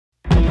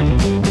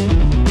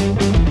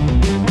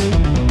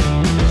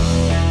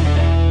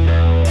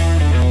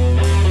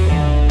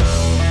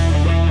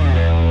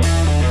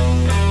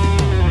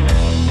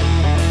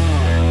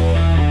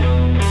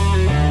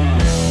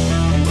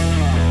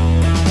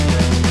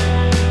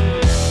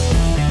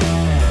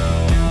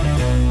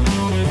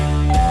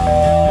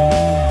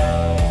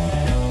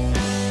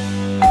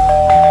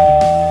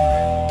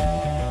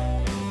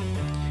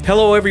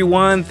Hello,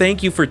 everyone.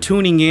 Thank you for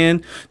tuning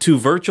in to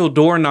Virtual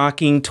Door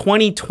Knocking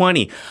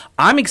 2020.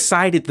 I'm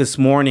excited this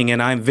morning, and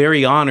I'm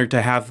very honored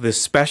to have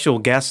this special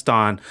guest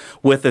on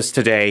with us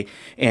today,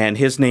 and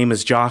his name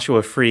is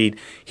Joshua Freed.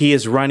 He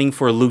is running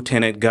for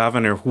Lieutenant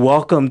Governor.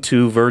 Welcome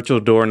to Virtual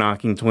Door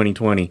Knocking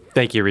 2020.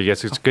 Thank you,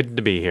 Regis. It's good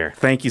to be here.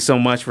 Thank you so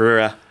much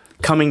for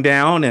coming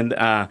down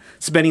and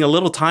spending a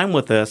little time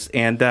with us.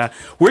 And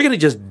we're going to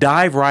just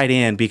dive right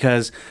in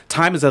because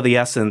time is of the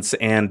essence,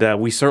 and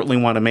we certainly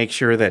want to make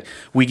sure that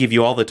we give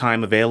you all the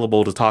time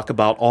available to talk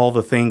about all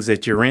the things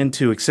that you're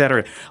into,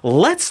 etc.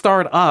 Let's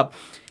start up,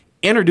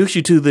 introduce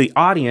you to the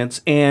audience,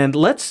 and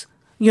let's,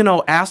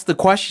 ask the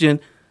question,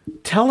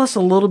 tell us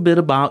a little bit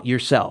about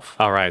yourself.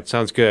 All right,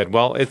 sounds good.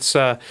 Well, it's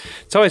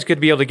always good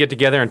to be able to get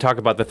together and talk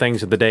about the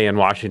things of the day in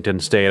Washington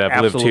State.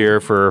 I've lived here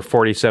for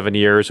 47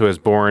 years. I was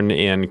born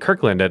in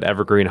Kirkland at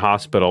Evergreen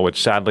Hospital,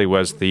 which sadly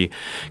was the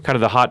kind of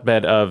the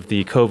hotbed of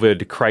the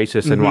COVID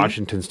crisis in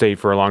Washington State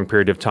for a long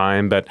period of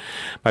time. But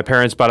my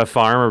parents bought a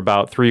farm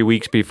about 3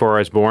 weeks before I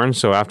was born.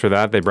 So after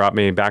that, they brought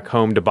me back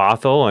home to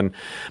Bothell, and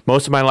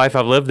most of my life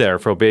I've lived there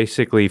for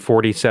basically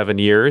 47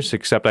 years,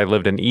 except I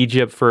lived in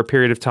Egypt for a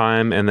period of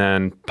time and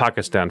then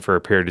Pakistan for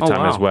a period of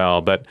time as well.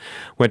 But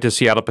went to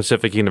Seattle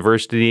Pacific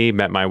University,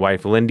 met my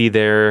wife Lindy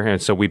there,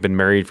 and so we've been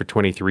married for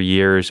 23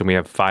 years, and we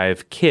have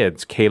 5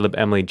 kids, Caleb,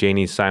 Emily,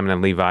 Janie, Simon,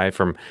 and Levi,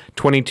 from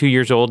 22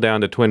 years old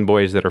down to twin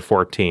boys that are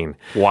 14.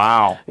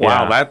 Wow.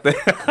 Yeah. Wow,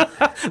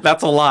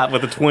 that's a lot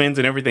with the twins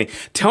and everything.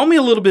 Tell me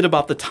a little bit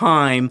about the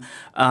time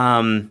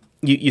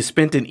you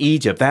spent in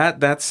Egypt.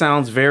 That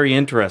sounds very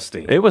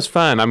interesting. It was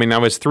fun. I mean, I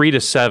was 3 to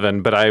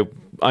 7, but I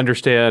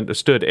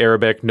understood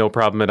Arabic, no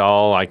problem at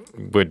all. I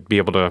would be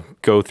able to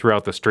go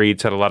throughout the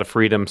streets, had a lot of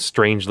freedom,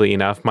 strangely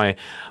enough. My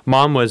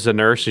mom was a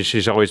nurse, and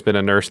she's always been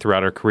a nurse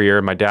throughout her career.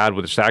 My dad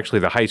was actually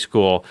the high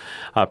school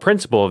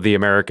principal of the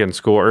American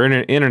school, or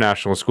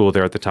international school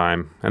there at the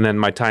time. And then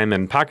my time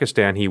in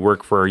Pakistan, he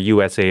worked for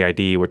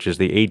USAID, which is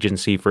the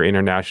Agency for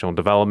International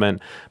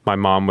Development. My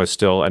mom was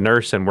still a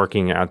nurse and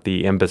working at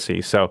the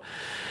embassy. So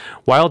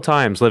wild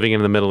times living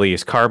in the Middle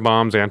East, car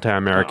bombs,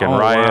 anti-American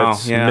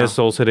riots,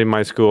 missiles hitting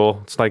my school.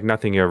 It's like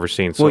nothing you've ever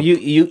seen. So, well,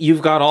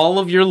 you've got all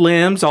of your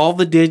limbs, all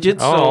the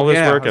digits. All this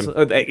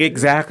working.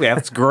 Exactly.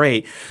 That's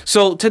great.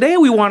 So today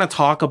we want to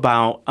talk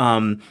about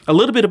a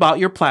little bit about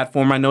your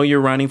platform. I know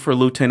you're running for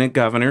Lieutenant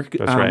Governor.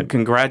 That's right.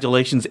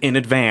 Congratulations in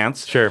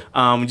advance. Sure.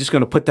 I'm just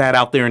going to put that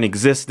out there in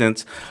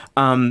existence.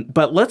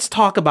 But let's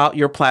talk about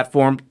your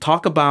platform.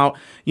 Talk about,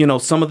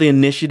 some of the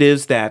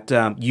initiatives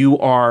that you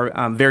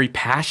are very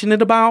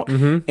passionate about.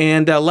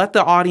 And let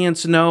the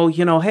audience know,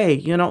 hey,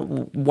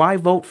 why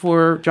vote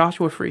for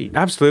Joshua Freed?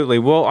 Absolutely.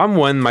 Well, I'm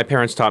one, my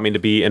parents taught me to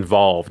be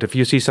involved. If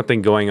you see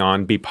something going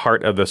on, be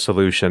part of the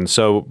solution.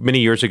 So many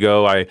years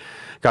ago, I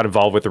got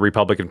involved with the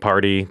Republican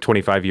Party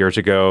 25 years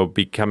ago,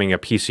 becoming a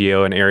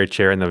PCO and area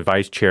chair and the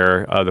vice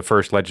chair of the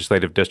 1st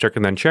Legislative District,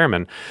 and then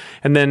chairman.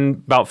 And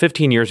then about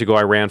 15 years ago,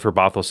 I ran for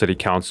Bothell City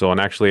Council,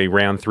 and actually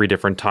ran 3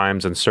 different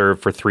times and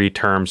served for 3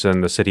 terms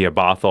in the city of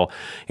Bothell.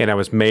 And I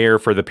was mayor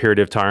for the period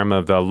of time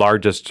of the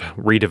largest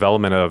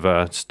redevelopment of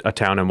a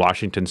town in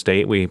Washington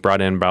State. We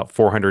brought in about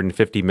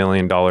 $450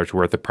 million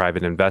worth of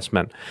private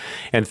investment.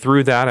 And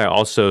through that, I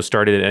also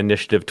started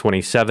Initiative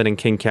 27 in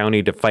King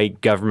County to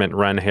fight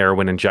government-run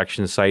heroin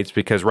injection sites,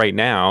 because right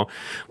now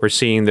we're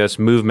seeing this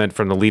movement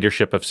from the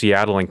leadership of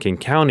Seattle and King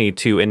County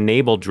to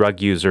enable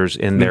drug users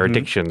in their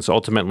addictions,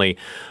 ultimately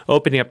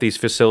opening up these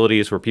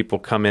facilities where people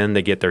come in,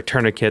 they get their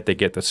tourniquet, they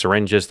get the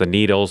syringes, the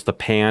needles, the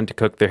pan to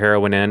cook the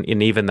heroin in,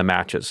 and even the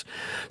matches.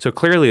 So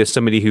clearly, as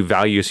somebody who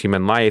values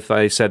human life,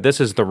 I said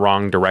this is the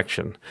wrong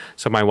direction.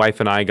 So my wife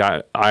and I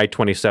got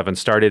I-27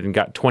 started and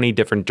got 20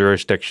 different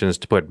jurisdictions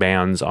to put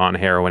bans on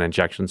heroin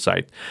injection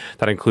sites.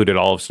 That included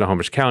all of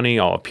Snohomish County,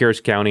 all of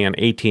Pierce County, and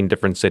 18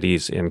 different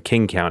cities in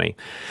King County.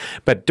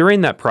 But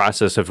during that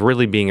process of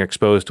really being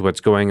exposed to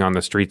what's going on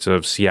the streets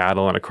of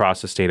Seattle and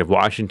across the state of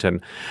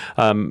Washington,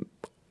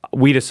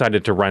 we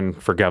decided to run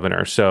for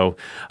governor. So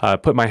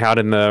put my hat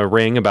in the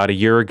ring about a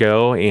year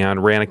ago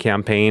and ran a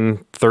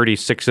campaign.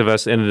 36 of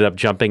us ended up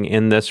jumping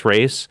in this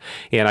race,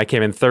 and I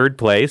came in 3rd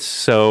place.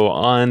 So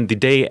on the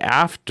day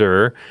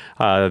after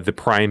the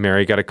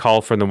primary, got a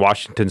call from the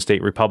Washington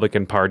State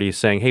Republican Party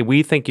saying, hey,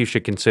 we think you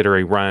should consider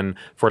a run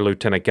for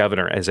lieutenant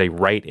governor as a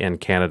write-in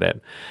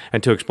candidate.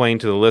 And to explain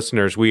to the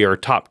listeners, we are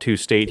top 2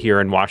 state here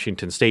in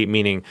Washington State,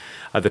 meaning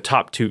the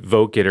top 2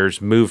 vote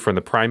getters move from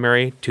the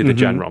primary to the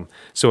general.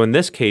 So in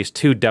this case,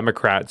 2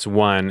 Democrats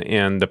won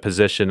in the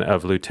position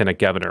of lieutenant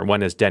governor.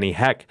 One is Denny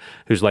Heck,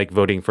 who's like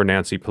voting for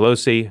Nancy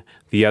Pelosi.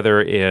 The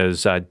other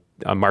is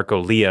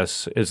Marco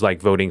Lias, is like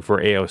voting for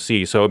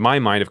AOC. So in my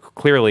mind,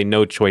 clearly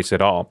no choice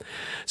at all.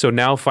 So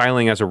now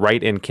filing as a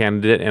write-in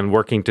candidate and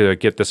working to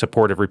get the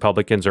support of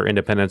Republicans or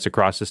independents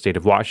across the state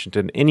of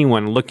Washington,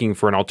 anyone looking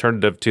for an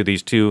alternative to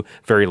these 2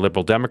 very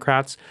liberal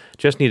Democrats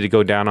just need to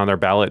go down on their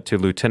ballot to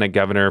lieutenant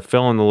governor,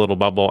 fill in the little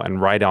bubble,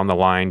 and write on the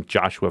line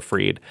Joshua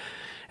Freed.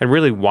 And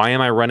really, why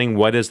am I running?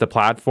 What is the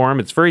platform?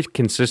 It's very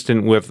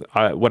consistent with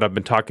what I've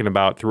been talking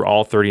about through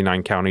all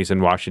 39 counties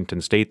in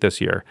Washington state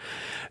this year.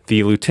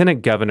 The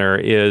lieutenant governor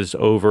is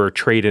over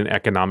trade and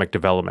economic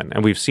development.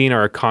 And we've seen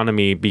our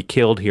economy be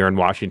killed here in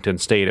Washington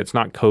state. It's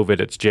not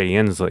COVID, it's Jay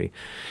Inslee.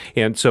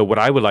 And so what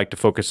I would like to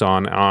focus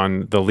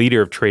on the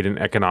leader of trade and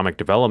economic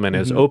development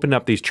is open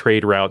up these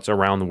trade routes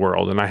around the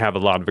world. And I have a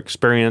lot of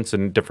experience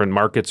in different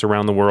markets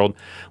around the world.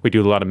 We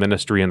do a lot of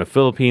ministry in the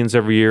Philippines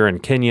every year, in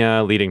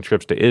Kenya, leading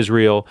trips to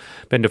Israel,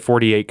 been to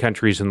 48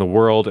 countries in the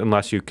world.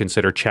 Unless you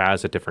consider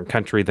Chaz a different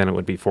country, then it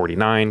would be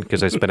 49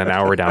 because I spent an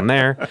hour down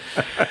there.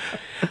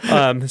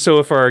 So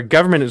if our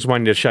government is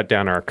wanting to shut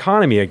down our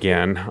economy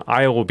again,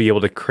 I will be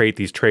able to create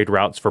these trade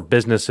routes for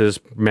businesses,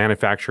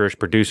 manufacturers,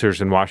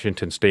 producers in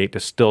Washington state to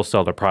still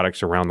sell their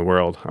products around the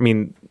world. I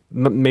mean,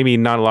 maybe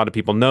not a lot of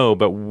people know,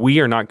 but we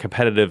are not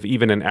competitive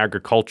even in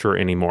agriculture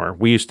anymore.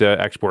 We used to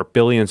export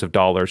billions of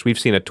dollars. We've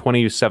seen a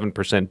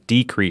 27%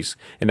 decrease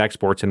in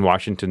exports in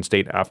Washington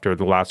state after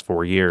the last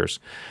 4 years.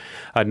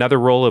 Another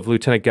role of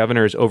lieutenant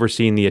governor is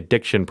overseeing the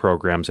addiction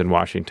programs in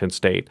Washington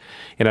state.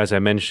 And as I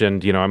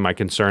mentioned, my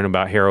concern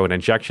about heroin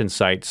injection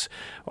sites,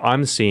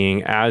 I'm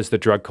seeing as the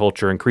drug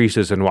culture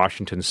increases in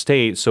Washington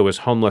state, so is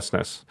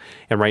homelessness.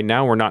 And right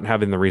now we're not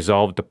having the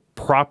resolve to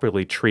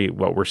properly treat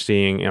what we're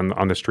seeing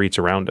on the streets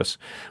around us,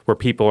 where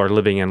people are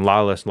living in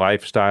lawless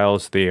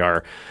lifestyles. They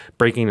are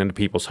breaking into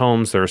people's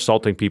homes. They're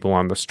assaulting people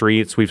on the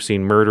streets. We've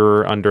seen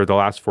murder under the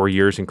last 4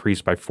 years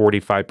increase by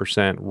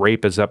 45%.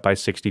 Rape is up by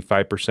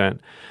 65%.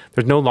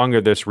 There's no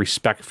longer this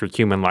respect for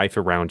human life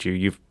around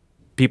you.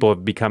 People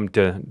have become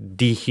to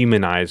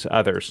dehumanize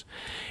others.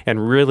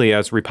 And really,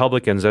 as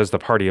Republicans, as the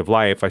party of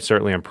life, I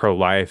certainly am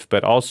pro-life,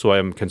 but also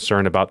I'm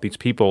concerned about these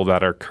people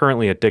that are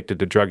currently addicted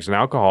to drugs and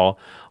alcohol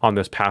on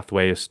this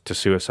pathway to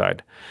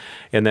suicide.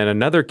 And then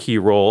another key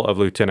role of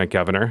lieutenant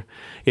governor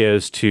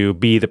is to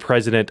be the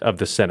president of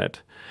the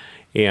Senate.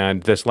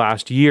 And this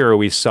last year,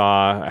 we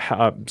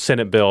saw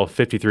Senate Bill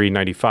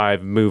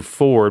 5395 move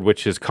forward,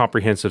 which is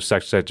comprehensive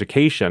sex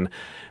education,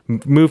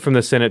 moved from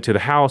the Senate to the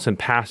House and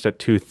passed at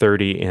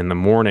 2:30 in the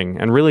morning.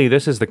 And really,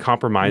 this is the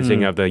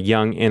compromising of the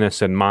young,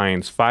 innocent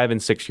minds, 5-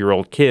 and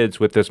 6-year-old kids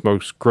with this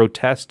most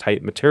grotesque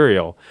type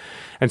material.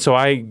 And so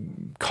I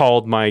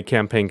called my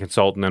campaign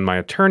consultant and my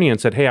attorney and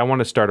said, hey, I want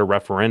to start a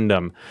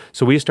referendum.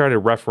 So we started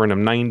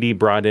Referendum 90,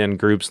 brought in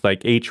groups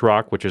like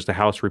HROC, which is the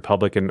House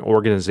Republican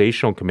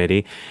Organizational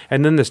Committee,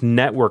 and then this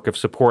network of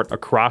support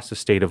across the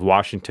state of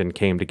Washington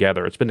came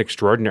together. It's been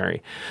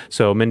extraordinary.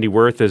 So Mindy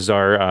Worth is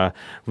our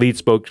lead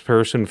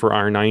spokesperson for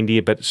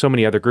R90, but so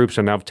many other groups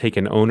are now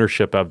taking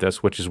ownership of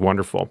this, which is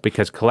wonderful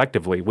because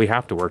collectively we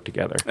have to work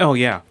together. Oh,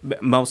 yeah,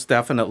 most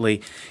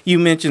definitely. You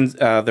mentioned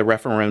the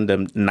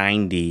Referendum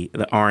 90,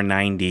 the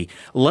R90.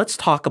 Let's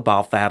talk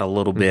about that a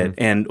little bit.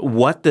 And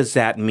what does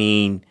that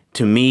mean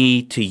to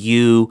me, to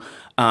you,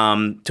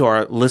 to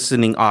our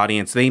listening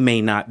audience? They may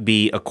not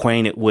be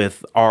acquainted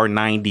with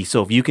R90.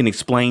 So if you can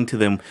explain to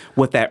them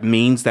what that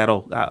means,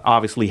 that'll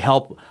obviously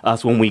help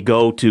us when we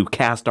go to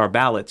cast our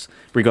ballots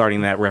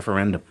regarding that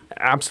referendum.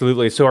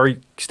 Absolutely. So our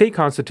state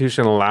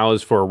constitution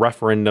allows for a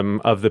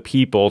referendum of the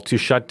people to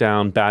shut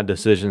down bad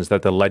decisions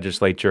that the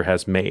legislature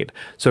has made.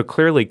 So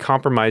clearly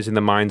compromising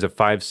the minds of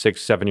 5-, 6-,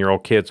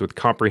 7-year-old kids with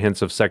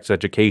comprehensive sex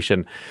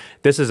education.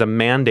 This is a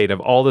mandate of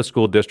all the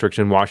school districts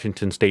in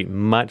Washington state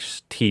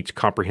must teach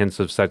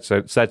comprehensive sex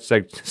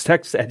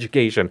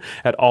education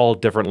at all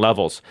different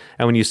levels.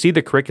 And when you see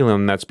the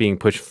curriculum that's being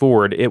pushed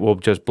forward, it will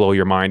just blow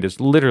your mind. It's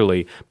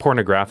literally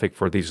pornographic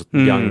for these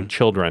young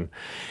children.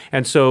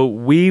 And so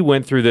we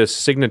went through this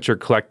signature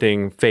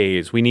collecting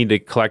phase. We need to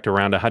collect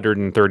around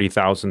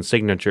 130,000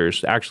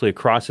 signatures. Actually,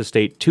 across the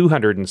state,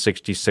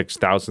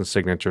 266,000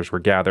 signatures were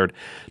gathered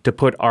to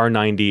put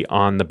R90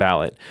 on the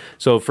ballot.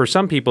 So for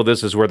some people,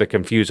 this is where the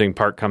confusing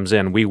part comes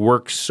in. We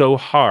work so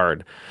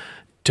hard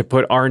to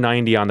put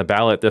R90 on the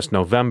ballot this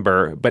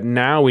November, but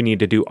now we need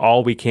to do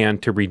all we can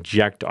to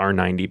reject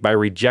R90. By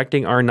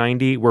rejecting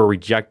R90, we're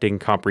rejecting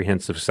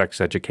comprehensive sex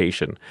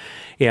education.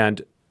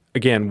 And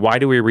again, why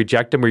do we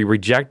reject them? We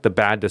reject the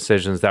bad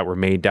decisions that were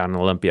made down in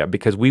Olympia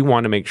because we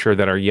want to make sure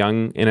that our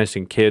young,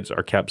 innocent kids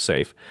are kept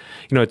safe.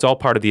 It's all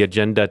part of the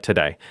agenda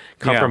today.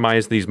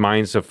 Compromise these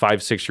minds of 5-,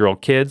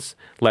 6-year-old kids,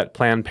 let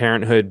Planned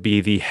Parenthood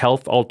be the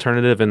health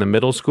alternative in the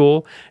middle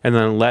school, and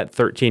then let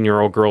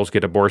 13-year-old girls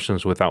get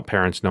abortions without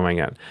parents knowing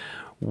it.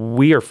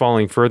 We are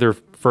falling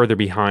further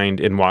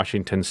behind in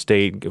Washington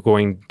state,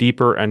 going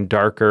deeper and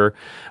darker,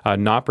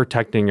 not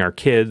protecting our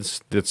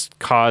kids. That's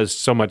caused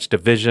so much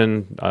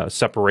division,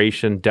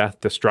 separation,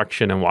 death,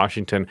 destruction in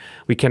Washington.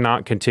 We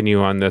cannot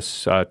continue on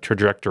this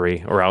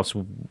trajectory or else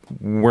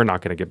we're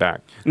not going to get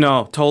back.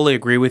 No, totally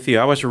agree with you.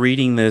 I was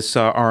reading this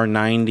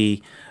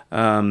R90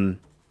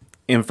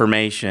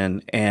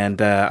 information,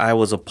 and I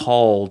was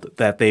appalled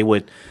that they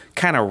would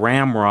kind of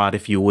ramrod,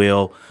 if you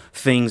will,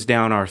 things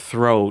down our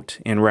throat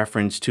in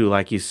reference to,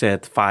 like you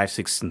said, 5,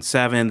 6, and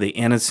 7, the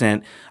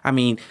innocent. I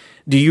mean,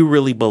 do you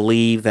really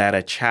believe that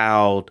a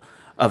child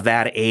of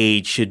that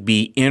age should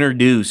be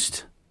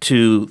introduced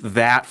to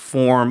that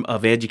form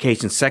of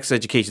education, sex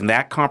education,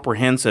 that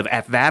comprehensive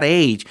at that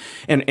age.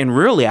 And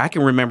really, I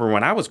can remember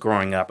when I was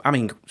growing up, I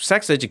mean,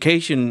 sex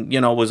education,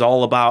 was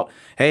all about,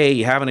 hey,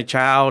 you're having a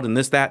child and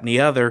this, that, and the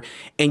other.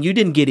 And you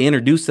didn't get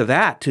introduced to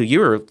that till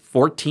you were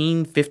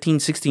 14, 15,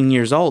 16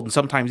 years old, and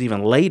sometimes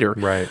even later,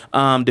 right?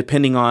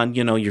 Depending on,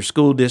 your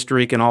school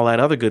district and all that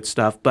other good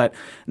stuff. But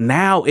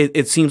now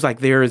it seems like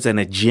there is an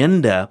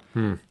agenda,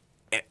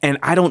 and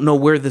I don't know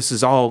where this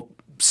is all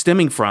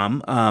stemming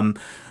from,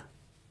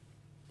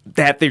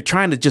 that they're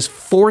trying to just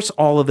force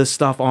all of this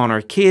stuff on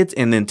our kids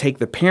and then take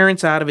the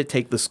parents out of it,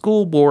 take the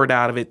school board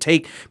out of it,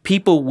 take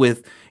people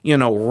with,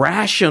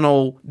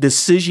 rational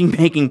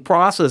decision-making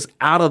process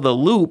out of the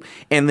loop,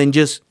 and then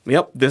just,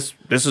 this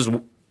is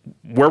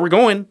where we're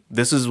going.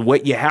 This is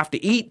what you have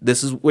to eat.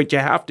 This is what you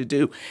have to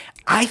do.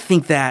 I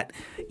think that,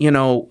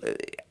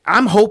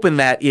 I'm hoping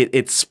that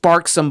it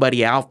sparks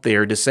somebody out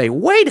there to say,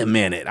 wait a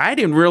minute, I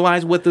didn't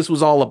realize what this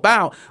was all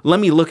about. Let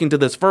me look into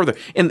this further.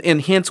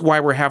 And hence why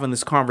we're having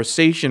this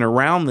conversation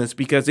around this,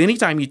 because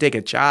anytime you take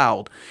a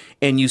child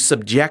and you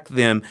subject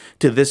them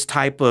to this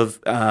type of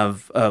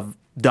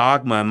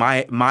dogma,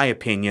 my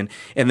opinion,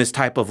 and this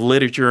type of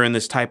literature and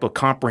this type of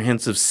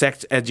comprehensive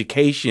sex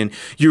education,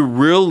 you're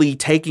really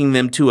taking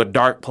them to a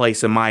dark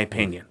place, in my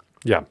opinion.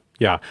 Yeah.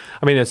 Yeah.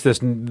 I mean, it's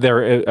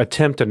their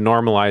attempt to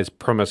normalize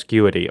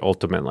promiscuity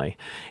ultimately.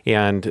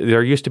 And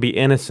there used to be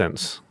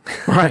innocence.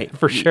 Right.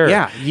 For sure.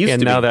 Yeah.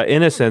 And now that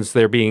innocence,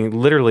 they're being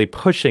literally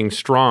pushing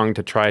strong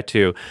to try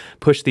to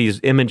push these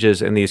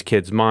images in these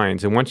kids'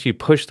 minds. And once you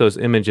push those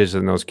images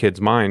in those kids'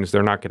 minds,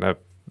 they're not going to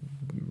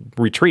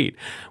retreat.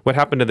 What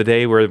happened to the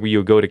day where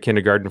you go to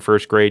kindergarten,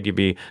 first grade, you'd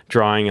be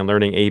drawing and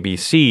learning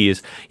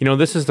ABCs?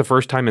 This is the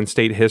first time in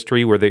state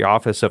history where the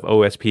Office of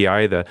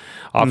OSPI, the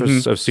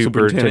Office of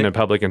Superintendent of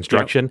Public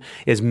Instruction,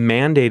 is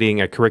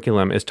mandating a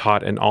curriculum is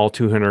taught in all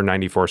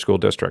 294 school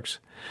districts.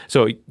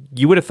 So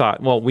you would have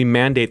thought, well, we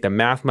mandate that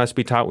math must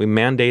be taught, we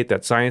mandate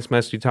that science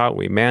must be taught,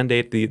 we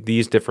mandate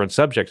these different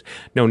subjects.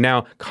 No,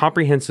 now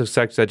comprehensive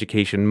sex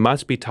education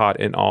must be taught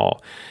in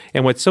all.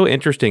 And what's so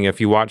interesting, if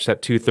you watch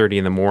that 2:30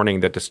 in the morning,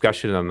 the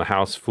discussion on the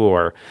House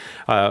floor,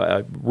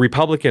 a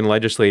Republican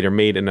legislator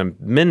made an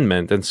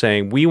amendment and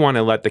saying, we want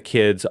to let the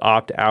kids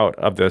opt out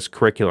of this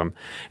curriculum.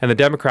 And the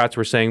Democrats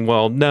were saying,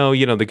 well, no,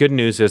 the good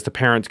news is the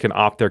parents can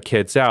opt their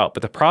kids out.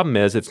 But the problem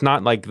is it's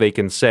not like they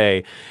can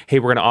say, hey,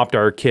 we're going to opt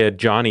our kid,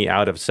 Johnny,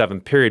 out of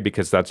 7th period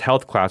because that's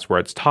health class where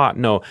it's taught.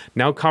 No,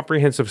 now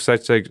comprehensive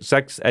sex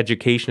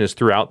education is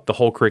throughout the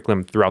whole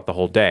curriculum, throughout the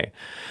whole day.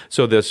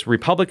 So this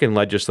Republican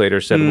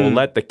legislator said, well,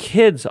 let the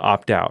kids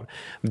opt out.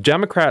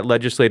 Democrat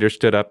legislators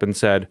stood up and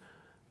said,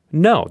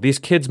 no, these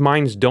kids'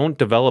 minds don't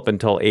develop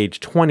until age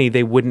 20.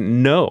 They wouldn't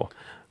know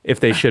if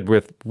they should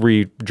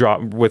withdraw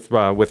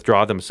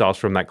themselves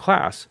from that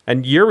class.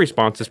 And your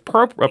response is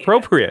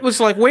appropriate. It was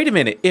like, wait a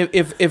minute.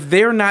 If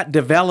they're not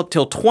developed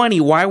till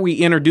 20, why are we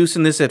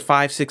introducing this at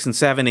 5, 6, and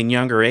 7 in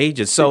younger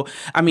ages? So,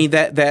 I mean,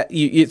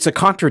 it's a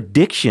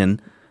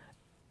contradiction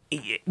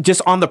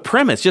just on the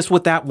premise, just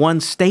with that one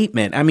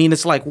statement. I mean,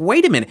 it's like,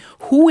 wait a minute,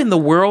 who in the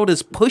world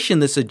is pushing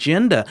this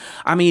agenda?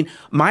 I mean,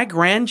 my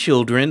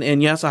grandchildren,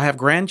 and yes, I have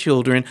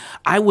grandchildren,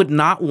 I would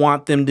not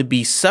want them to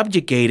be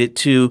subjugated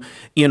to,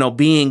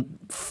 being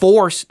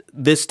forced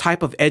this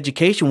type of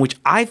education, which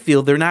I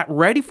feel they're not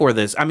ready for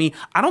this. I mean,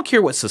 I don't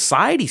care what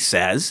society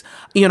says.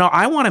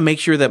 I want to make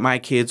sure that my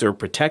kids are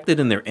protected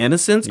in their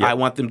innocence. Yep. I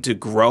want them to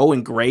grow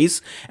in grace,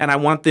 and I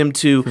want them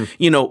to,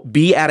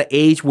 be at an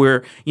age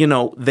where,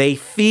 they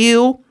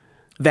feel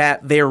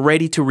that they're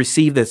ready to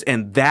receive this,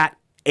 and that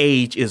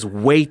age is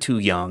way too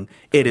young.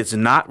 It is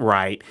not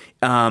right.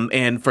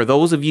 And for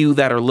those of you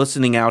that are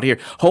listening out here,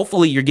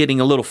 hopefully you're getting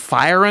a little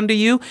fire under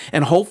you,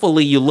 and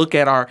hopefully you look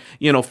at our,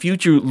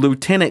 future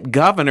lieutenant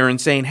governor and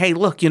saying, hey,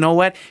 look, you know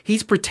what?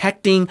 He's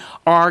protecting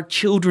our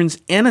children's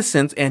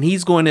innocence, and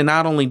he's going to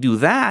not only do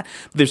that,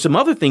 there's some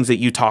other things that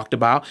you talked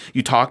about.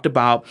 You talked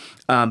about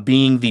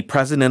being the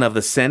president of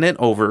the Senate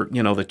over,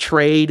 the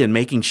trade and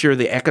making sure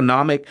the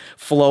economic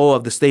flow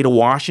of the state of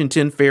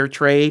Washington, fair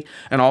trade,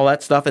 and all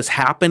that stuff is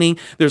happening.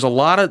 There's a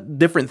lot of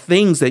different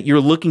things that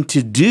you're looking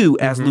to do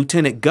as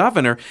lieutenant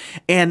governor.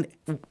 And,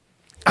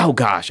 oh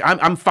gosh,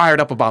 I'm fired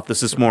up about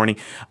this morning.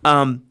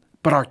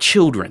 But our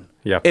children,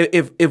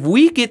 if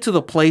we get to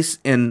the place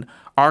in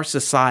our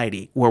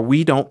society where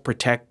we don't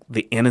protect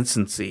the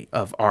innocency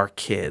of our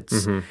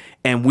kids,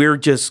 and we're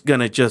just going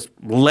to just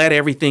let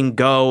everything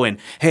go, and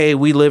hey,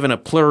 we live in a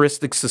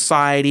pluralistic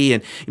society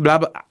and blah,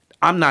 blah,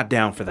 I'm not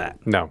down for that.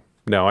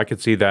 No, I can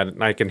see that,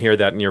 and I can hear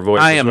that in your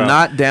voice. I am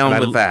not down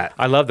with that.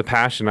 I love the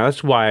passion.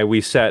 That's why we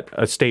set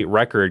a state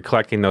record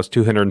collecting those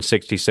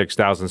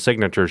 266,000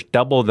 signatures,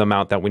 double the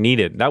amount that we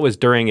needed. That was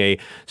during a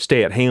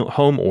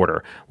stay-at-home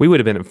order. We would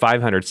have been at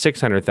 500,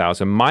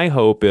 600,000. My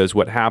hope is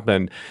what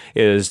happened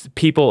is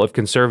people of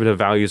conservative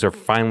values are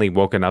finally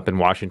woken up in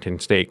Washington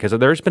State, because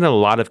there's been a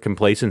lot of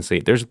complacency.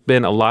 There's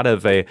been a lot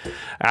of a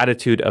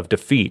attitude of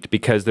defeat,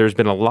 because there's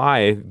been a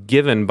lie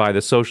given by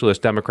the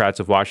Socialist Democrats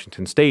of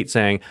Washington State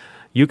saying,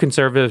 you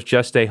conservatives,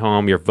 just stay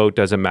home. Your vote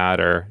doesn't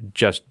matter.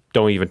 Just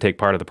don't even take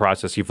part of the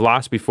process. You've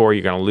lost before,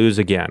 you're going to lose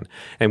again.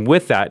 And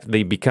with that,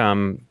 they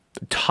become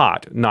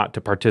taught not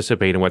to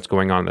participate in what's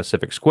going on in the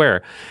civic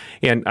square.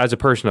 And as a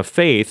person of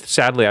faith,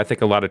 sadly, I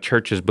think a lot of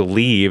churches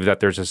believe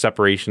that there's a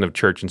separation of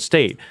church and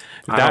state.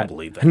 I don't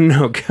believe that.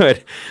 No,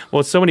 good.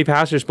 Well, so many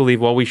pastors believe,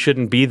 well, we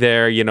shouldn't be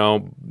there. You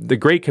know, the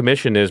Great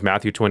Commission is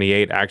Matthew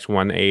 28, Acts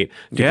 1:8,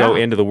 to go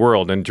into the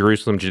world, and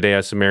Jerusalem,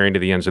 Judea, Samaria, and to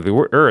the ends of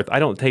the earth. I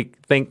don't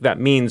think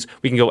that means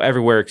we can go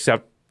everywhere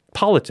except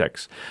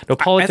politics. No,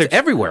 politics. That's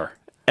everywhere.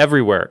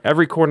 Everywhere,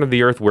 every corner of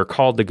the earth, we're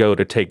called to go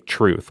to take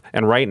truth.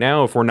 And right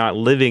now, if we're not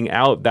living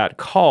out that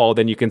call,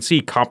 then you can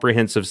see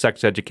comprehensive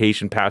sex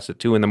education passed at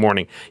 2 in the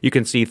morning. You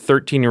can see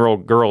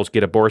 13-year-old girls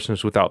get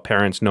abortions without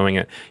parents knowing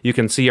it. You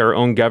can see our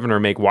own governor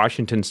make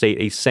Washington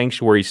state a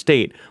sanctuary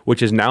state,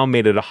 which has now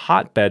made it a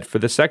hotbed for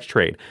the sex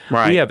trade.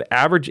 Right. We have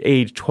average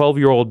age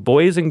 12-year-old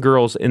boys and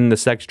girls in the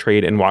sex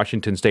trade in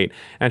Washington state.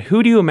 And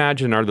who do you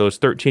imagine are those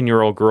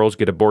 13-year-old girls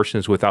get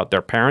abortions without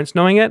their parents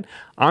knowing it?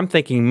 I'm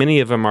thinking many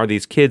of them are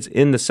these kids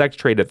in the sex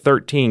trade at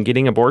 13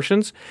 getting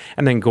abortions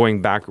and then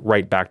going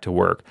right back to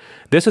work.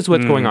 This is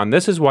what's going on.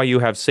 This is why you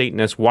have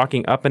Satanists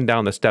walking up and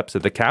down the steps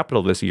of the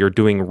Capitol this year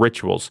doing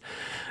rituals.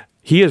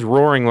 He is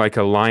roaring like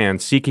a lion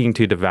seeking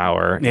to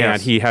devour,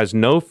 and he has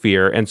no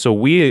fear. And so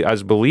we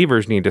as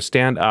believers need to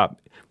stand up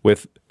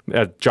with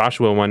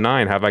Joshua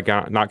 1:9, have I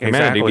not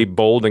commanded you to be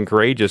bold and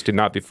courageous, do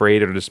not be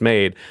afraid or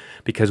dismayed,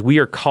 because we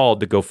are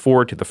called to go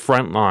forward to the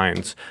front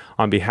lines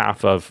on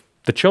behalf of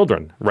the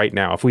children right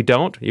now. If we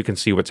don't, you can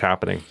see what's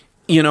happening.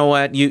 You know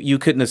what? You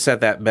couldn't have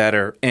said that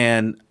better.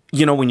 And,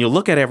 you know, when you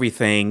look at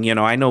everything, you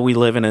know, I know we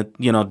live in a,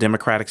 you know,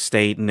 democratic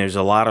state, and there's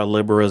a lot of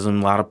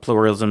liberalism, a lot of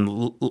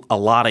pluralism, a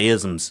lot of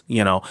isms,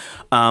 you know,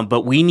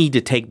 but we need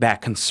to take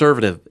back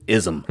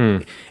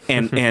conservatism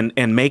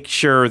and make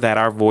sure that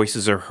our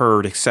voices are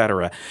heard, et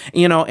cetera.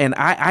 You know, and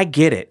I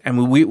get it. I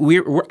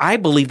mean, I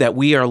believe that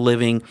we are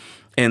living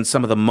in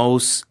some of the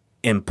most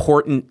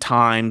important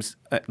times,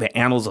 the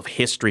annals of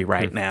history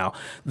right now.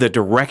 The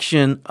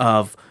direction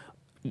of,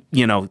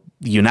 you know,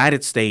 the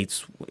United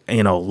States,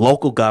 you know,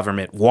 local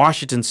government,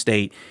 Washington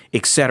state,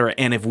 et cetera.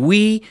 And if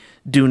we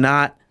do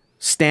not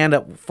stand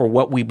up for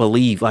what we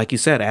believe, like you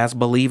said, as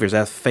believers,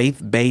 as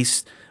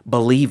faith-based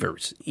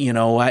believers, you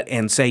know what,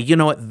 and say, you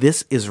know what,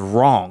 this is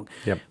wrong.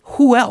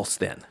 Who else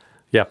then?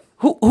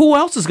 Who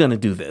else is going to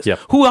do this?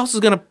 Who else is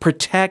going to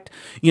protect,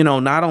 you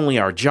know, not only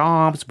our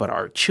jobs, but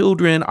our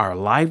children, our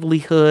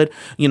livelihood,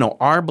 you know,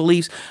 our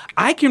beliefs?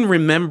 I can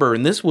remember,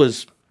 and this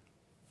was,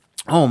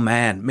 oh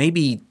man,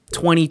 maybe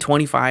 20,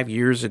 25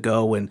 years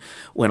ago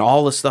when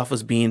all the stuff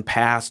was being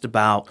passed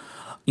about,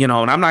 you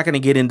know, and I'm not going to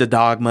get into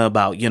dogma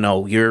about, you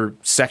know, your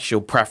sexual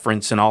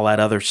preference and all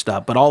that other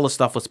stuff, but all the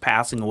stuff was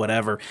passing or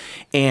whatever.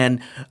 And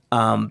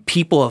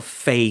people of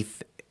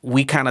faith,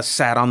 we kind of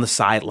sat on the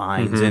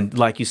sidelines. And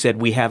like you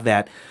said, we have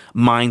that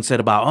mindset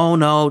about, oh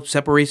no,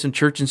 separation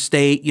church and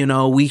state, you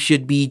know, we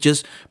should be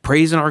just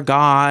praising our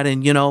God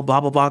and, you know, blah,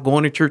 blah, blah,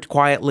 going to church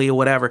quietly or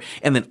whatever.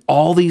 And then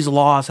all these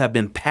laws have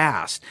been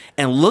passed.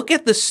 And look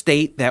at the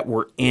state that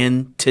we're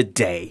in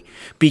today,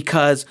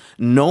 because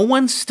no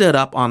one stood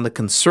up on the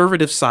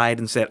conservative side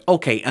and said,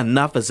 okay,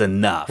 enough is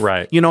enough.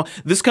 Right. You know,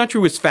 this country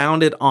was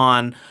founded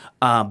on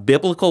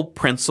biblical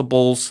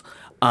principles.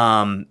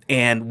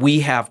 And we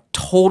have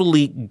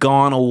totally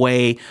gone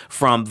away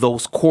from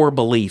those core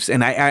beliefs.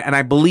 And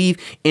I believe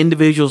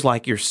individuals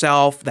like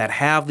yourself that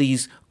have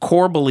these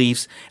core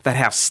beliefs, that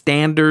have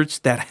standards,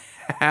 that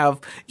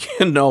have,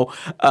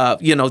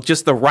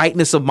 just the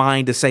rightness of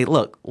mind to say,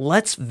 look,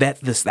 let's vet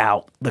this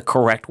out the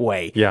correct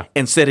way.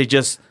 Instead of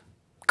just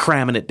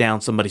cramming it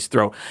down somebody's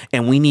throat.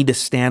 And we need to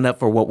stand up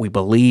for what we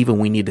believe, and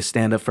we need to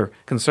stand up for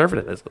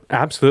conservatism.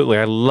 Absolutely.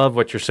 I love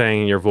what you're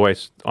saying in your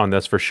voice on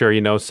this, for sure.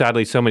 You know,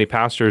 sadly, so many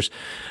pastors,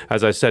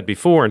 as I said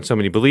before, and so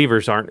many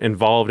believers aren't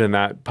involved in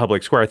that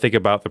public square. I think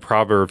about the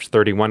Proverbs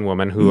 31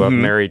 woman who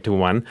married to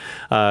one.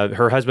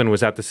 Her husband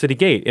was at the city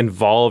gate,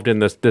 involved in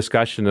this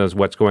discussion as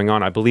what's going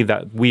on. I believe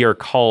that we are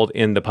called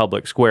in the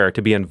public square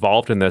to be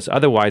involved in this.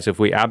 Otherwise, if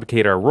we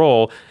abdicate our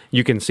role,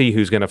 you can see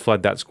who's going to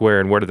flood that square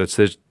and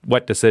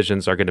what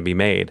decisions are going to be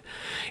made.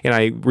 And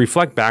I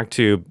reflect back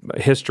to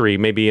history,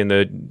 maybe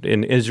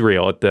in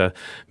Israel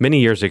many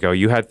years ago,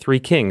 you had 3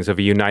 kings of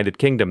a united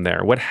kingdom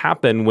there. What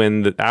happened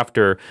when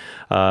after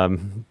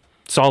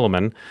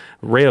Solomon,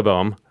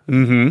 Rehoboam,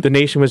 the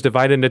nation was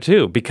divided into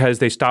 2 because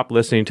they stopped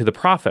listening to the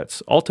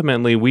prophets.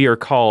 Ultimately, we are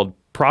called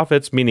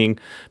prophets, meaning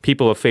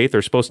people of faith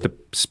are supposed to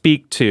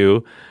speak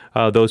to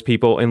those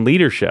people in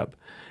leadership.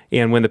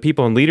 And when the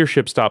people in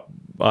leadership stop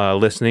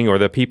listening, or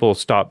the people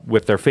stop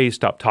with their faith,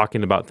 stop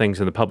talking about things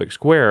in the public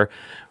square,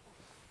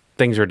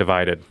 things are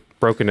divided.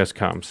 Brokenness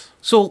comes.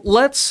 So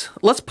let's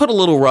put a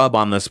little rub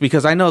on this,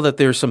 because I know that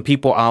there's some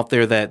people out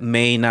there that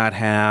may not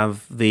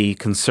have the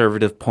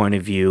conservative point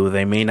of view.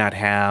 They may not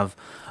have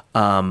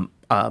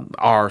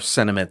our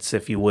sentiments,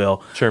 if you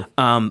will. Sure.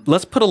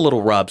 Let's put a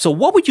little rub. So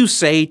what would you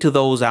say to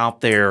those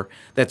out there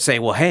that say,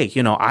 well, hey,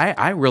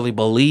 I really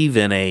believe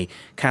in a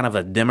kind of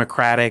a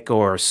democratic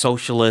or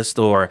socialist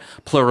or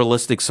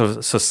pluralistic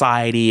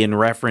society in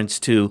reference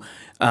to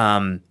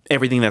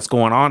everything that's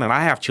going on, and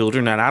I have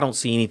children, and I don't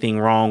see anything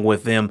wrong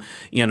with them,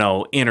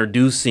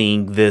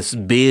 introducing this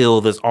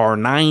bill, this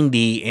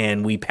R90,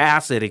 and we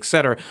pass it,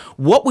 etc.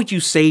 What would you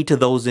say to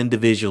those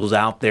individuals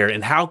out there,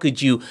 and how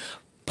could you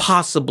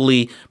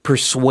possibly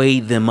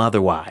persuade them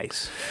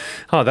otherwise?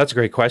 Oh, that's a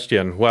great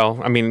question.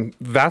 Well, I mean,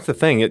 that's the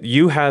thing.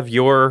 You have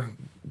your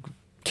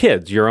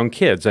kids, your own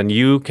kids, and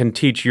you can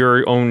teach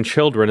your own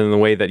children in the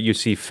way that you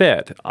see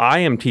fit. I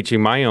am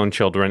teaching my own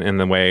children in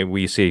the way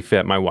we see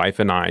fit, my wife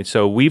and I.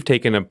 So we've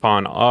taken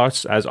upon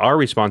us as our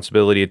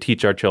responsibility to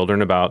teach our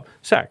children about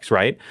sex,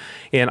 right?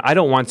 And I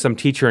don't want some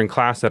teacher in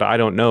class that I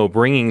don't know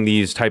bringing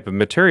these type of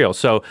materials.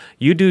 So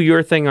you do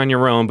your thing on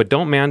your own, but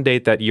don't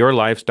mandate that your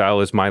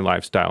lifestyle is my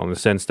lifestyle, in the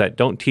sense that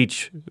don't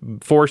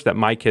force that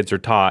my kids are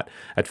taught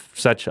at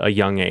such a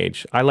young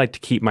age. I like to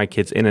keep my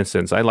kids'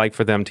 innocence. I like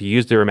for them to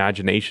use their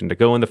imagination, to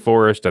go in the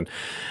forest and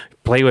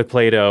play with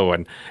Play-Doh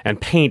and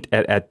paint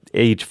at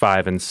age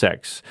 5 and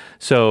 6.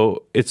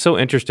 So it's so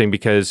interesting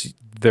because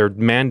they're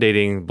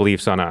mandating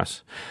beliefs on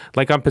us.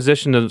 Like on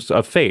positions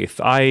of faith,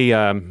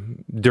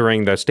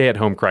 during the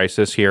stay-at-home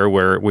crisis here,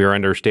 where we were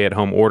under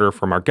stay-at-home order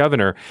from our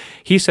governor,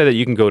 he said that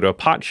you can go to a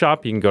pot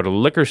shop, you can go to a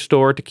liquor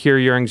store to cure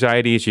your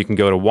anxieties, you can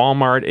go to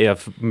Walmart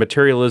if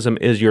materialism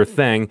is your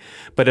thing,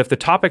 but if the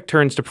topic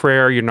turns to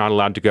prayer, you're not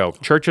allowed to go.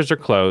 Churches are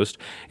closed,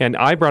 and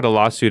I brought a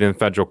lawsuit in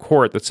federal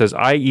court that says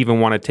I even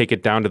want to take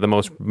it down to the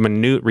most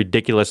minute,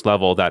 ridiculous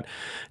level, that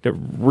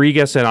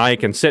Regis and I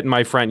can sit in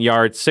my front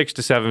yard 6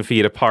 to 7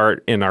 feet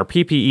apart in our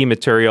PPE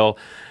material,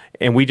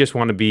 and we just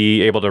want to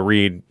be able to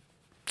read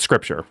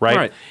Scripture,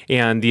 right?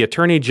 And the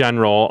Attorney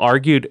General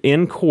argued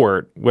in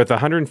court with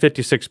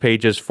 156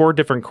 pages, 4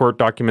 different court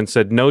documents,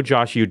 said, no,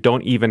 Josh, you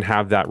don't even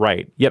have that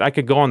right. Yet I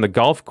could go on the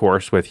golf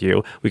course with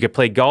you. We could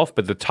play golf,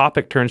 but the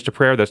topic turns to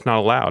prayer. That's not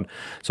allowed.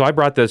 So I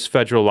brought this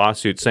federal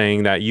lawsuit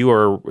saying that you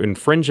are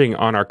infringing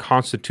on our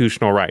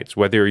constitutional rights,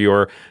 whether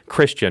you're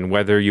Christian,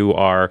 whether you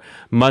are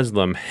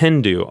Muslim,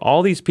 Hindu,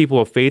 all these people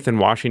of faith in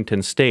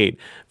Washington state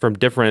from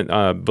different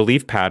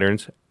belief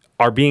patterns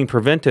are being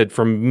prevented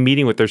from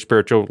meeting with their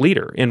spiritual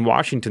leader. In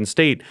Washington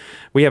state,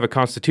 we have a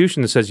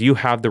constitution that says you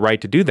have the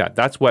right to do that.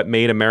 That's what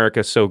made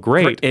America so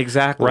great.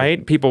 Exactly.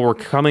 Right? People were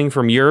coming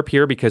from Europe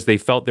here because they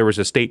felt there was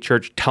a state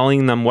church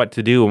telling them what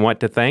to do and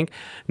what to think.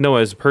 No,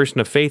 as a person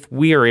of faith,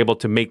 we are able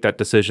to make that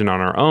decision on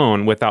our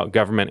own without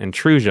government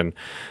intrusion.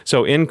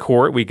 So in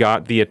court, we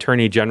got the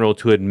Attorney General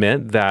to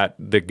admit that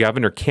the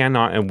governor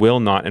cannot and will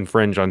not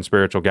infringe on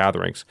spiritual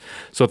gatherings.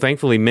 So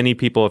thankfully, many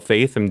people of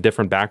faith and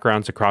different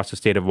backgrounds across the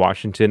state of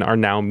Washington are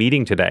now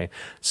meeting today.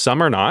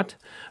 Some are not.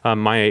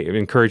 My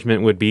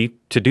encouragement would be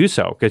to do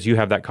so, because you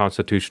have that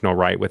constitutional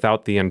right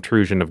without the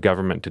intrusion of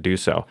government to do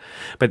so.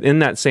 But in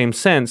that same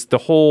sense, the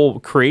whole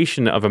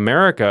creation of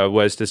America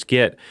was to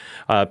get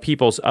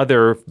people's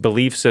other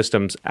belief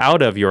systems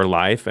out of your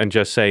life and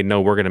just say,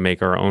 no, we're going to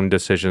make our own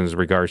decisions in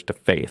regards to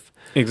faith.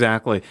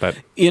 Exactly. But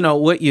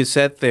what you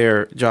said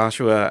there,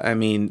 Joshua, I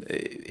mean,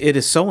 it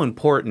is so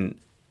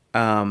important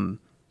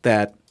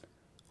that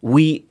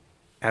we,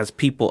 as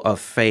people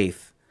of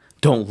faith,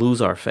 don't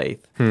lose our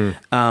faith,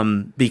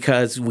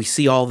 because we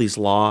see all these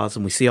laws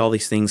and we see all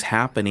these things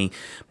happening.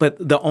 But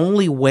the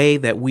only way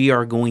that we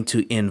are going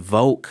to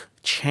invoke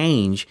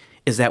change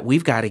is that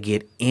we've got to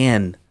get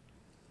in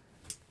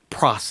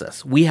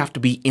process. We have to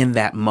be in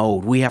that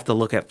mode. We have to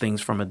look at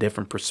things from a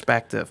different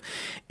perspective.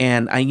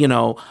 And I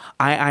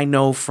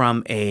know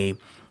from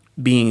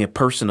being a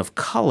person of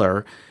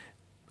color,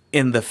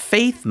 in the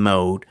faith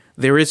mode,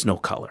 there is no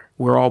color.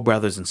 We're all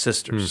brothers and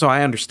sisters. So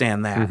I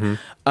understand that.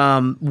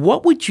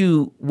 What would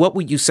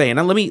you say?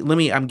 And let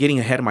me. I'm getting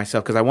ahead of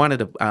myself because I wanted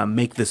to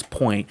make this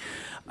point.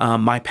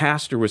 My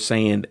pastor was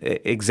saying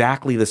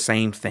exactly the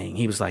same thing.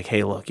 He was like,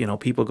 "Hey, look,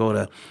 people go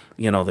to,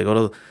 they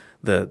go to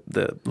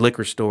the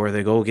liquor store,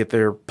 they go get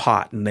their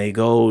pot, and they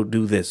go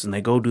do this and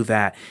they go do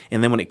that.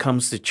 And then when it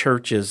comes to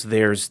churches,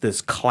 there's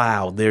this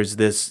cloud. There's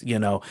this,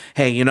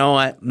 hey, you know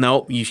what?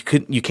 Nope, you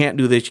can't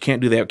do this, you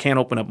can't do that, can't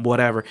open up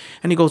whatever."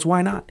 And he goes,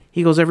 "Why not?"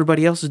 He goes,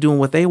 "Everybody else is doing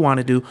what they want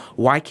to do.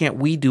 Why can't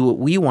we do what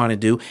we want to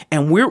do?"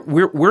 And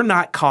we're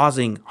not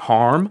causing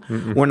harm.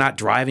 We're not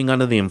driving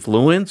under the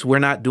influence. We're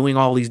not doing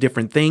all these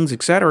different things,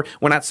 etc.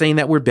 We're not saying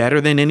that we're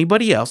better than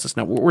anybody else. That's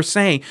not what we're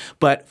saying.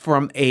 But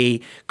from a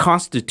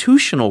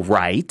constitutional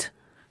right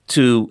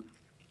to,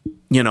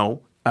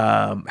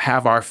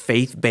 have our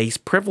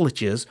faith-based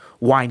privileges,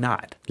 why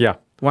not? Yeah.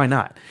 Why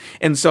not?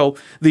 And so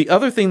the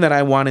other thing that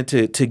I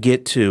wanted to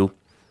get to,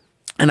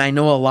 and I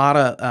know a lot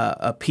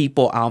of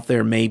people out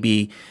there may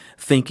be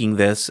thinking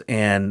this,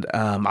 and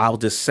I'll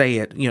just say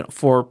it,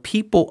 for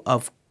people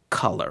of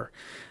color,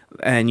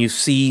 and you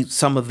see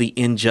some of the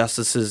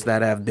injustices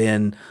that have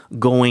been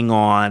going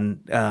on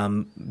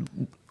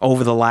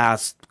over the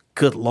last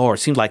good Lord,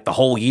 seems like the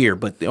whole year,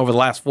 but over the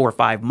last 4 or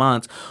 5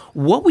 months,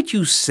 what would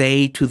you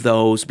say to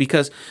those?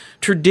 Because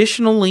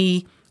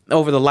traditionally,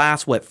 over the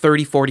last,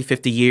 30, 40,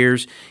 50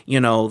 years,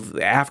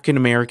 African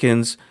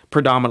Americans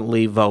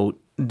predominantly vote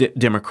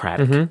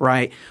Democratic,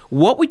 right?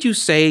 What would you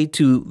say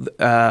to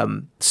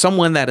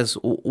someone that is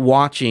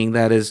watching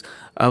that is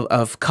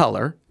of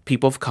color,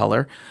 people of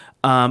color,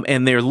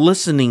 and they're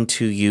listening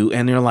to you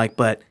and they're like,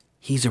 but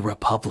he's a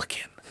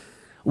Republican?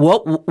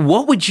 What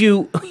would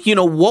you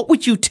what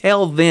would you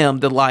tell them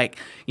to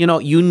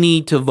you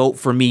need to vote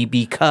for me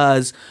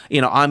because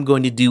I'm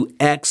going to do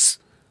X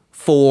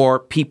for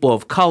people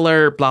of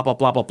color, blah blah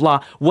blah blah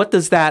blah. What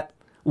does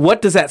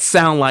that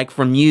sound like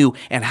from you,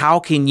 and how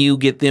can you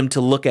get them to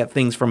look at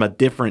things from a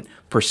different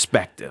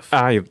perspective?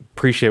 I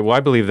appreciate. Well,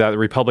 I believe that the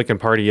Republican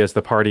Party is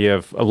the party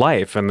of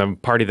life and the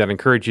party that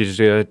encourages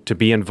you to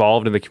be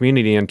involved in the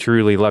community and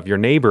truly love your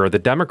neighbor. The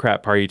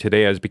Democrat Party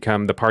today has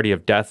become the party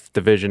of death,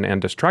 division,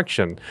 and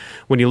destruction.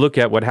 When you look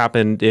at what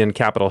happened in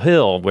Capitol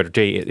Hill, where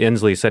Jay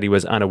Inslee said he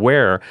was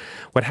unaware,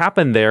 what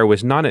happened there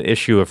was not an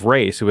issue of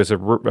race. It was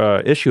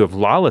an issue of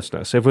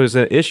lawlessness. If it was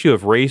an issue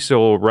of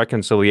racial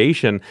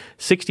reconciliation,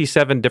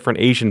 67 different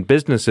Asian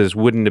businesses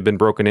wouldn't have been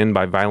broken in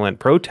by violent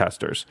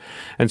protesters.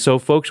 And so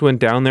folks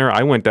went down there.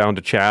 I went down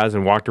to Chaz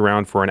and walked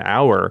around for an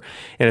hour.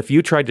 And if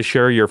you tried to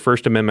share your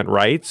First Amendment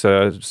rights,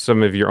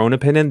 some of your own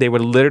opinion, they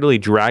would literally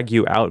drag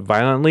you out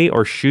violently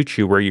or shoot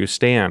you where you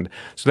stand.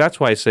 So that's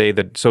why I say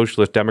that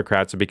socialist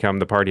Democrats have become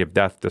the party of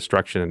death,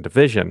 destruction, and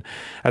division.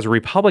 As a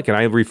Republican,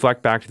 I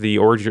reflect back to the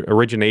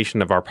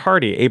origination of our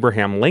party,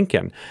 Abraham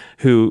Lincoln,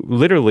 who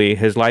literally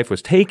his life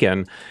was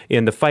taken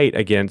in the fight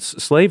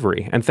against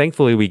slavery. And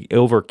thankfully, we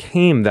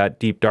overcame that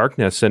deep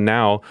darkness. And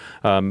now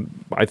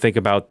I think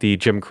about the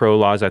Jim Crow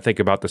laws. I think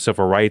about the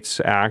Civil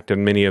Rights Act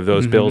and many of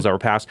those bills that were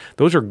passed.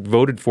 Those are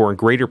voted for in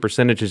greater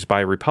percentages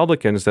by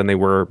Republicans than they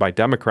were by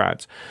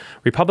Democrats.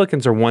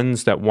 Republicans are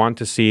ones that want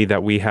to see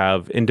that we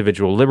have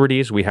individual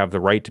liberties. We have the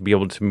right to be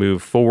able to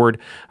move forward.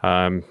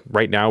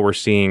 Right now, we're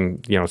seeing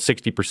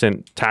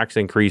 60% tax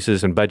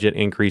increases and budget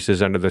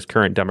increases under this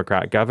current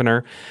Democrat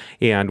governor,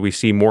 and we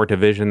see more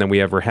division than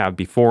we ever have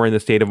before in the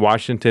state of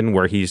Washington,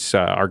 where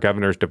our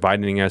governor's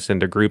dividing us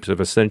into groups of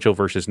essential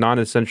versus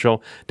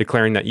non-essential,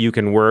 declaring that you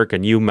can work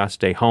and you must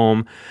stay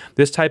home.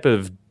 This type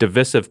of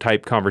divisive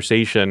type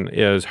conversation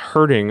is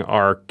hurting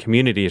our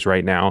communities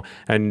right now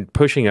and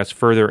pushing us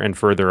further and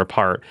further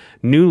apart.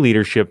 New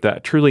leadership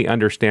that truly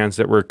understands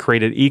that we're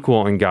created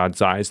equal in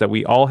God's eyes, that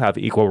we all have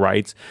equal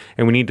rights,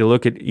 and we need to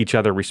look at each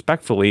other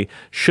respectfully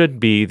should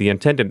be the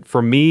intent.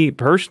 For me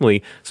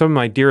personally, some of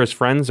my dearest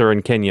friends are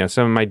in Kenya,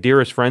 some of my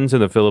dearest friends in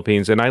the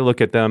Philippines, and I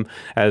look at them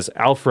as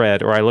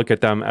Alfred or I look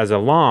at them as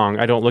Along.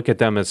 I don't look at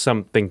them as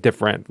something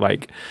different.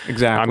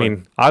 Exactly. I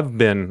mean, I've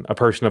been a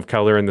person of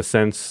color in the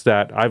sense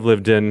that I've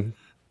lived in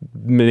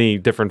many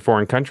different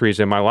foreign countries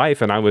in my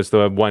life, and I was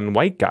the one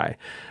white guy.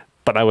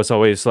 But I was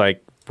always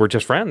like, we're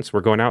just friends.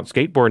 We're going out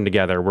skateboarding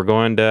together. We're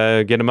going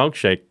to get a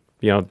milkshake.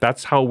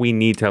 That's how we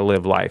need to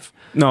live life.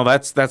 No,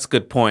 that's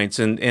good points.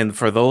 And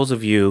for those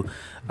of you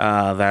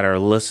that are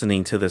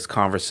listening to this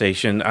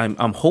conversation,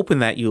 I'm hoping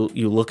that you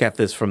look at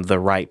this from the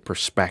right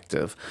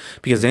perspective,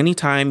 because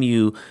anytime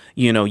you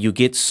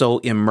get so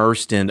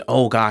immersed in,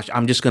 oh gosh,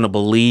 I'm just going to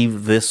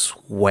believe this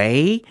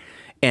way,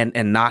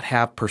 and not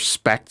have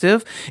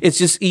perspective. It's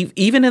just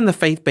even in the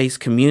faith-based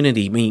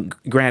community, I mean,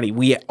 granted,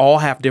 we all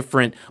have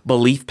different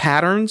belief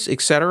patterns,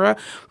 etc.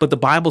 But the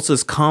Bible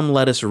says, come,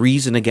 let us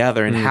reason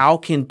together. And how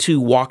can two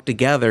walk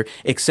together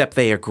except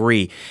they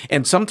agree?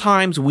 And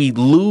sometimes we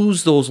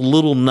lose those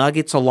little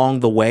nuggets along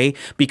the way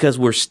because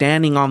we're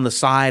standing on the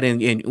side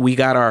and we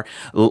got our,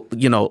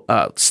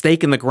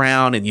 stake in the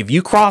ground. And if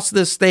you cross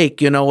this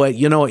stake, you know what,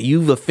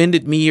 you've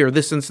offended me or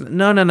this.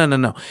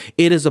 No.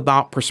 It is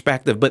about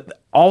perspective. But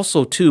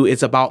also, too,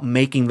 it's about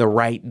making the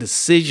right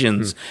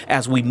decisions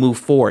as we move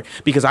forward.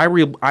 Because I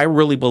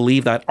really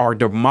believe that our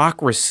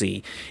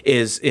democracy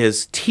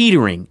is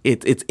teetering.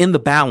 It's in the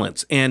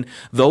balance. And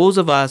those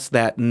of us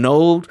that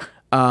know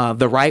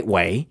the right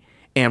way,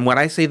 and when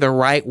I say the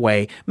right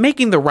way,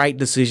 making the right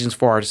decisions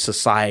for our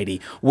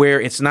society,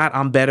 where it's not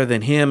I'm better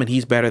than him and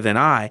he's better than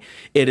I.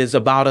 It is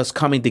about us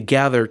coming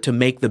together to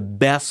make the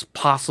best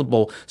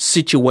possible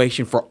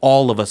situation for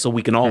all of us so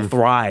we can all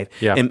thrive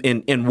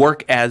and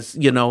work as,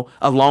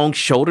 along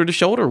shoulder to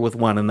shoulder with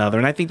one another.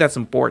 And I think that's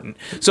important.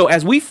 So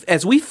as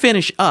we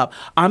finish up,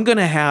 I'm going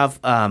to have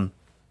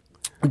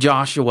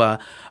Joshua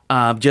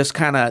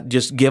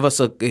just give us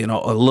a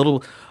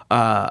little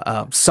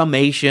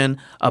summation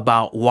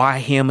about why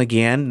him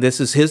again. This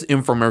is his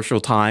infomercial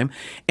time.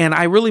 And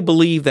I really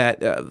believe that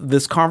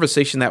this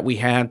conversation that we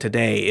had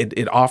today,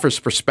 it offers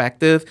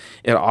perspective.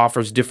 It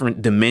offers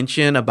different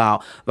dimension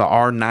about the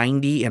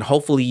R90. And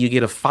hopefully you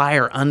get a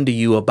fire under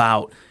you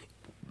about,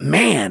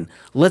 man,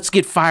 let's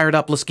get fired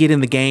up. Let's get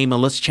in the game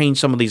and let's change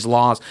some of these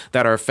laws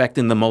that are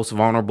affecting the most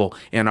vulnerable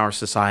in our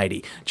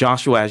society.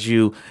 Joshua, as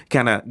you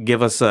kind of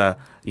give us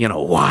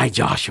why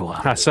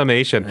Joshua?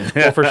 Summation.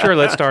 Well, for sure,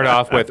 let's start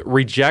off with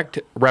reject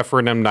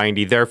Referendum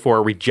 90,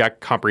 therefore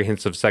reject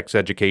comprehensive sex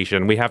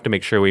education. We have to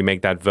make sure we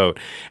make that vote.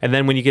 And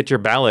then when you get your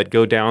ballot,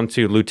 go down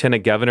to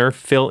Lieutenant Governor,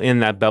 fill in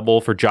that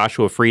bubble for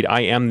Joshua Freed.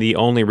 I am the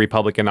only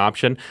Republican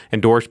option,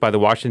 endorsed by the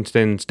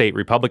Washington State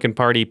Republican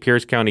Party,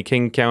 Pierce County,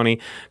 King County,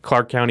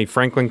 Clark County,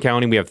 Franklin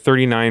County. We have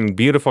 39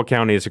 beautiful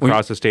counties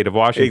across the state of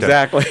Washington.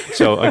 Exactly.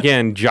 So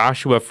again,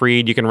 Joshua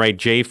Freed. You can write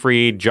J.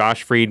 Freed,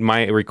 Josh Freed.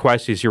 My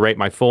request is you write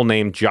my full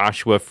name,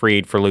 Joshua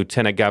Freed, for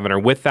Lieutenant Governor.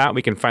 With that,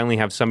 we can finally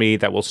have somebody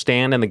that will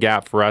stand in the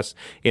gap for us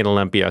in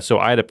Olympia. So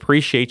I'd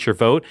appreciate your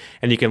vote,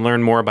 and you can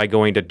learn more by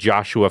going to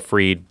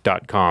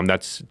joshuafreed.com.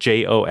 That's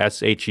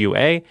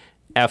JOSHUA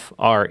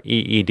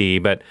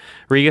Freed. But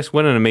Regis,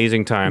 what an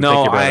amazing time.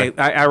 No, Thank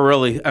you, I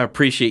really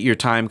appreciate your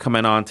time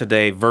coming on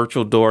today.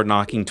 Virtual Door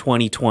Knocking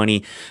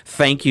 2020.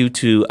 Thank you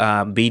to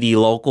BD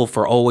Local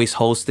for always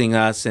hosting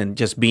us and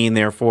just being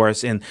there for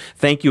us. And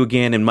thank you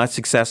again, and much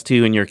success to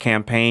you in your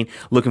campaign.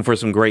 Looking for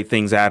some great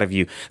things out of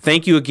you.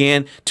 Thank you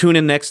again. Tune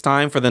in next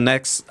time for the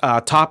next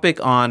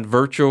topic on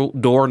Virtual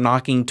Door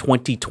Knocking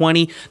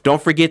 2020.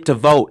 Don't forget to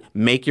vote.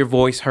 Make your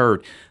voice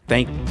heard.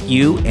 Thank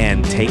you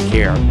and take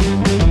care.